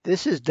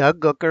This is Doug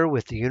Gooker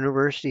with the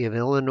University of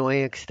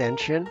Illinois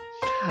Extension,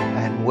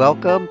 and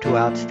welcome to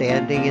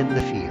Outstanding in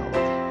the Field.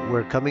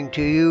 We're coming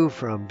to you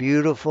from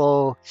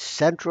beautiful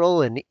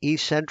central and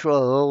east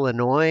central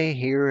Illinois,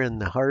 here in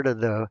the heart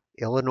of the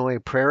Illinois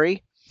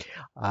prairie.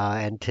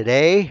 And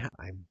today,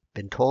 I've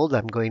been told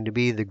I'm going to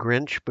be the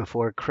Grinch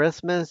before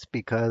Christmas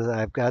because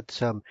I've got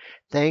some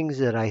things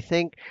that I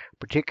think,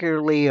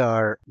 particularly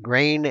our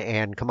grain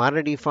and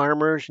commodity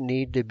farmers,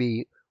 need to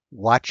be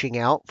watching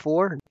out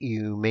for.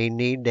 You may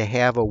need to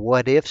have a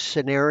what if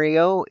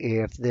scenario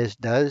if this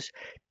does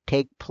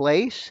take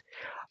place.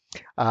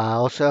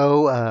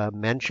 Also,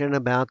 mention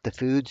about the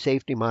Food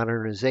Safety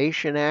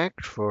Modernization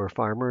Act for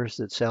farmers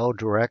that sell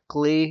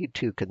directly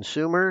to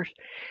consumers.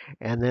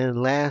 And then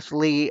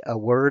lastly, a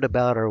word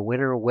about our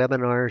winter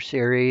webinar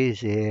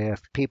series.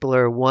 If people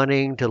are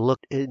wanting to look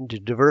into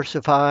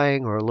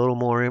diversifying or a little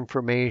more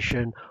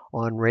information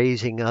on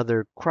raising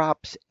other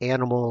crops,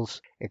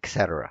 animals,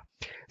 etc.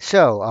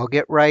 So I'll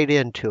get right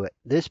into it.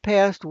 This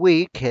past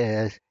week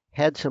has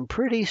had some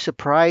pretty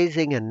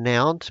surprising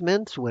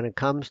announcements when it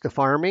comes to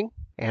farming.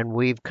 And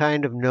we've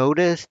kind of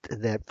noticed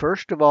that,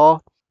 first of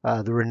all,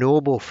 the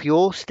renewable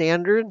fuel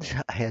standards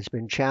has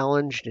been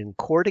challenged in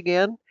court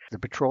again. The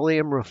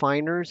petroleum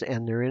refiners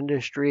and their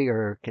industry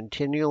are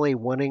continually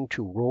wanting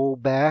to roll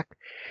back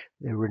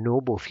the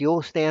renewable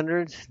fuel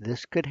standards.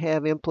 This could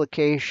have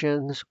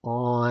implications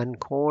on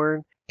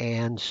corn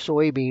and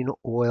soybean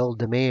oil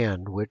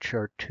demand, which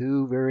are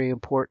two very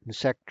important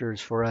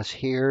sectors for us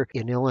here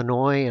in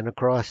Illinois and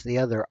across the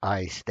other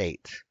I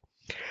states.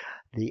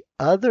 The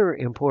other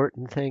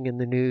important thing in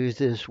the news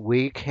this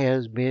week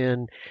has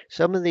been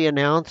some of the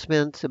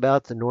announcements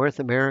about the North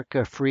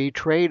America Free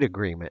Trade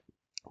Agreement.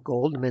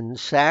 Goldman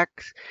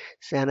Sachs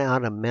sent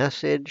out a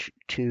message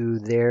to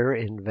their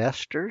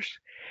investors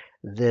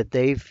that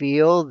they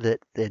feel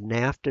that the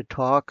NAFTA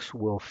talks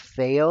will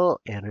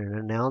fail, and an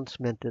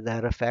announcement to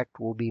that effect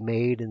will be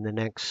made in the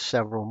next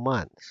several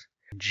months.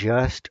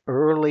 Just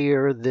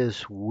earlier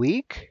this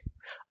week,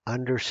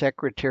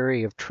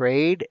 Undersecretary of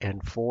Trade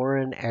and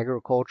Foreign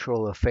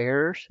Agricultural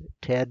Affairs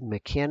Ted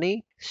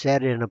McKinney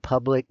said in a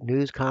public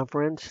news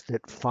conference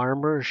that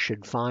farmers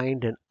should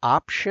find an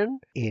option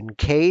in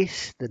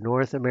case the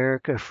North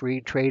America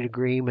Free Trade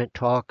Agreement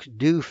talks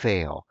do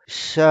fail.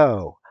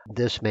 So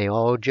this may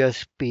all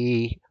just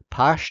be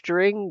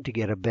posturing to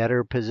get a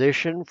better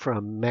position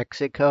from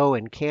Mexico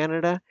and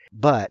Canada.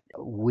 But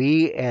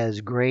we,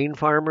 as grain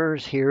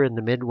farmers here in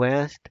the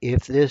Midwest,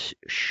 if this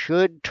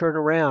should turn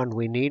around,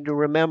 we need to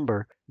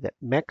remember that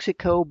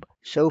Mexico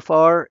so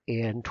far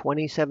in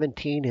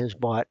 2017 has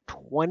bought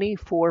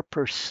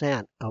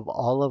 24% of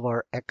all of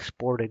our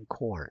exported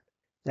corn.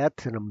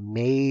 That's an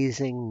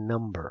amazing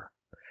number.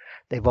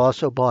 They've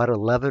also bought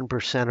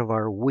 11% of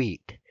our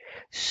wheat.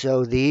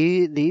 So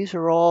these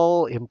are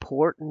all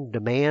important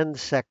demand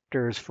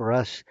sectors for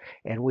us,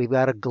 and we've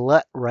got a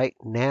glut right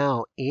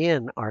now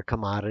in our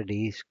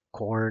commodities,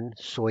 corn,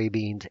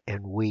 soybeans,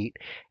 and wheat.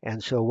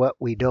 And so what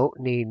we don't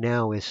need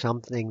now is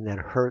something that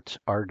hurts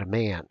our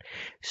demand.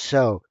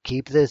 So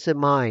keep this in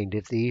mind.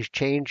 If these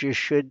changes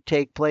should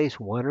take place,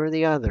 one or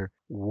the other,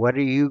 what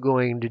are you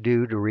going to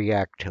do to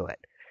react to it?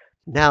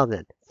 Now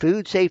then,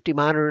 Food Safety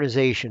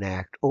Modernization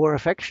Act, or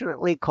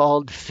affectionately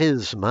called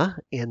FSMA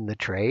in the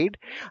trade.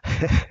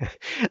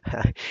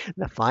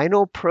 The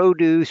final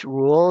produce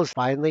rules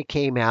finally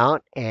came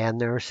out,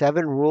 and there are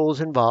 7 rules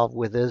involved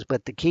with this,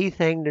 but the key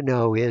thing to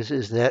know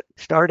is that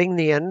starting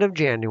the end of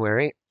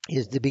January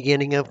is the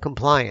beginning of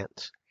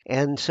compliance.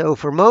 And so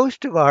for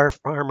most of our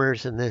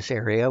farmers in this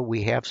area,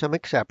 we have some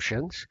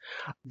exceptions.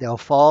 They'll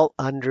fall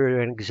under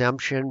an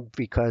exemption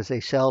because they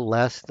sell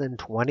less than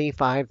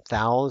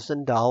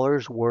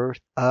 $25,000 worth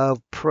of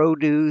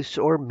produce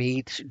or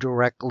meats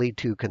directly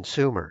to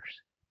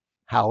consumers.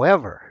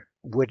 However,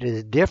 what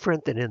is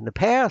different than in the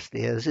past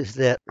is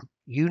that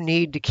you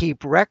need to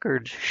keep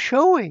records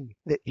showing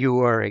that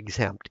you are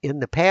exempt. In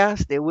the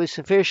past, it was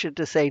sufficient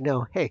to say,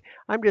 no, hey,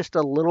 I'm just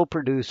a little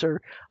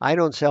producer, I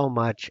don't sell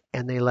much,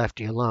 and they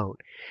left you alone.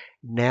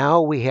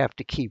 Now we have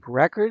to keep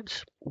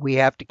records. We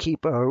have to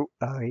keep a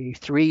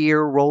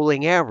 3-year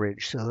rolling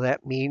average. So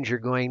that means you're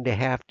going to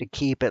have to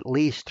keep at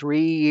least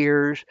 3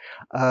 years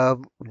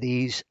of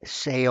these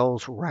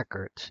sales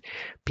records.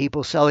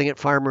 People selling at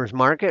farmers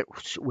market,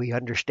 we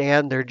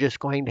understand they're just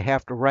going to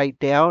have to write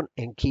down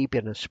and keep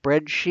in a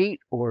spreadsheet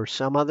or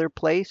some other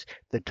place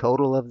the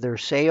total of their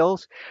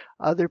sales.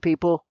 Other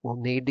people will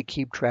need to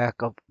keep track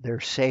of their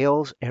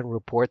sales and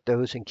report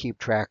those and keep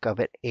track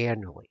of it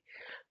annually.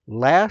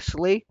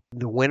 Lastly,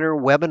 the winter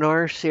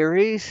webinar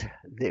series,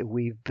 that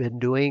we've been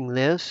doing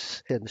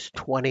this since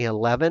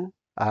 2011.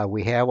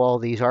 We have all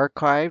these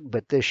archived,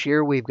 but this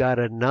year we've got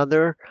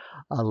another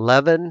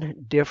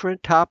 11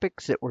 different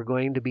topics that we're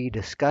going to be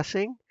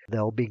discussing.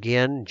 They'll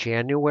begin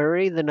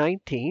January the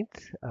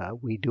 19th.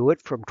 We do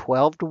it from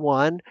 12 to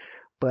 1,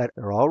 but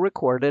they're all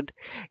recorded,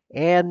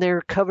 and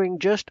they're covering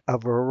just a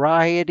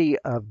variety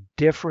of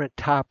different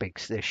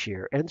topics this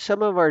year. And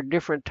some of our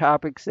different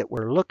topics that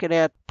we're looking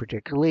at,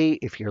 particularly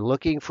if you're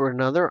looking for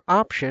another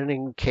option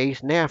in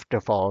case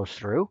NAFTA falls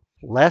through,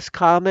 less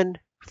common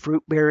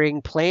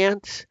fruit-bearing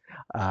plants,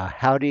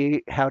 how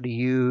to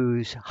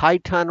use high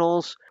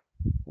tunnels,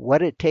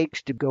 what it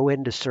takes to go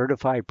into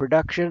certified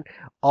production,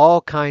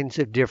 all kinds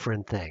of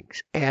different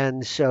things.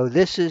 And so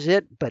this is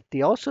it. But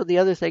the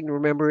other thing to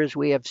remember is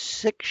we have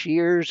 6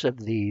 years of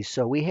these.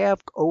 So we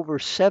have over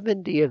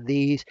 70 of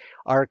these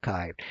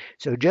archived.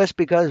 So just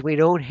because we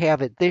don't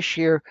have it this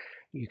year,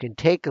 you can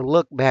take a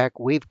look back.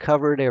 We've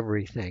covered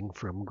everything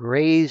from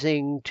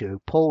grazing to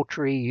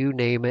poultry, you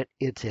name it,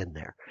 it's in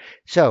there.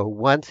 So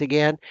once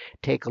again,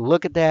 take a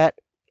look at that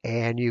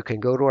and you can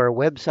go to our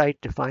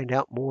website to find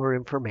out more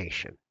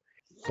information.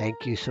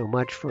 Thank you so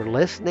much for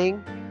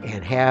listening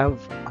and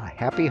have a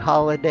happy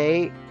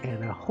holiday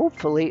and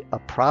hopefully a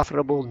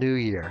profitable new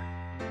year.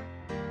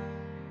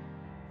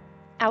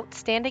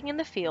 Outstanding in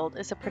the Field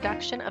is a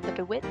production of the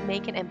DeWitt,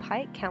 Macon, and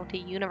Pike County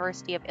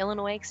University of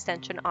Illinois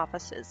Extension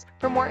offices.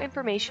 For more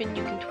information,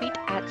 you can tweet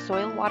at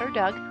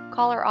SoilWaterDoug,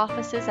 call our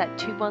offices at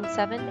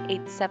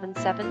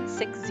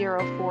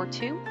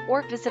 217-877-6042,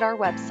 or visit our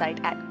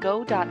website at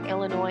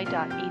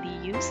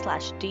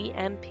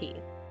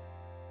go.illinois.edu/DMP.